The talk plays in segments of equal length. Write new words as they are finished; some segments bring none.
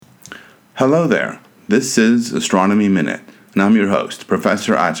Hello there. This is Astronomy Minute, and I'm your host,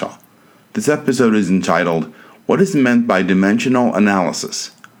 Professor Atal. This episode is entitled, What is meant by dimensional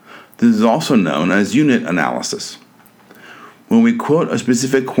analysis? This is also known as unit analysis. When we quote a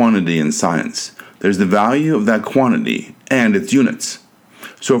specific quantity in science, there's the value of that quantity and its units.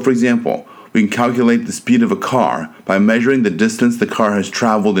 So, for example, we can calculate the speed of a car by measuring the distance the car has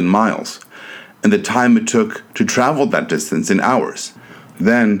traveled in miles, and the time it took to travel that distance in hours.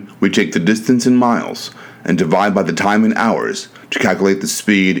 Then we take the distance in miles and divide by the time in hours to calculate the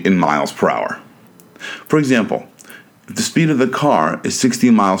speed in miles per hour. For example, if the speed of the car is 60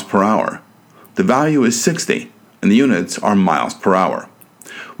 miles per hour, the value is 60, and the units are miles per hour.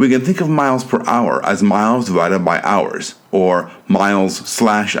 We can think of miles per hour as miles divided by hours, or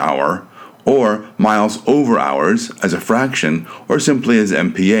miles/hour, or miles over hours as a fraction, or simply as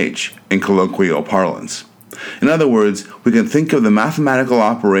mph in colloquial parlance. In other words, we can think of the mathematical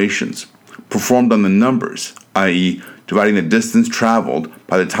operations performed on the numbers, i.e., dividing the distance traveled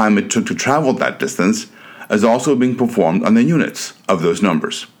by the time it took to travel that distance, as also being performed on the units of those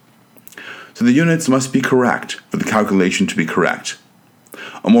numbers. So the units must be correct for the calculation to be correct.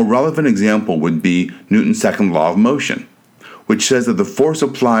 A more relevant example would be Newton's second law of motion, which says that the force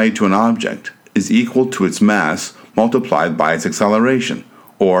applied to an object is equal to its mass multiplied by its acceleration,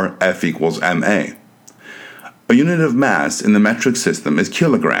 or F equals ma. A unit of mass in the metric system is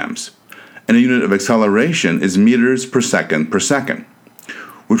kilograms, and a unit of acceleration is meters per second,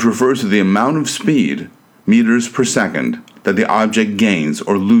 which refers to the amount of speed, meters per second, that the object gains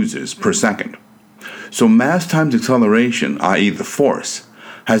or loses per second. So mass times acceleration, i.e. the force,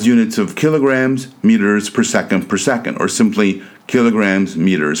 has units of kilograms, meters per second, or simply kilograms,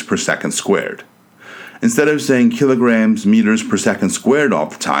 meters per second squared. Instead of saying kilograms, meters per second squared all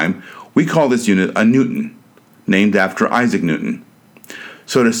the time, we call this unit a Newton, named after Isaac Newton.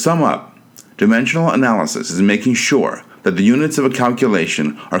 So to sum up, dimensional analysis is making sure that the units of a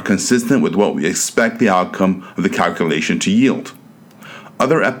calculation are consistent with what we expect the outcome of the calculation to yield.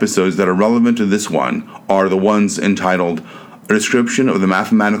 Other episodes that are relevant to this one are the ones entitled A Description of the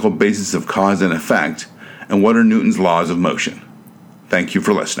Mathematical Basis of Cause and Effect and What are Newton's Laws of Motion. Thank you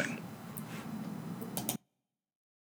for listening.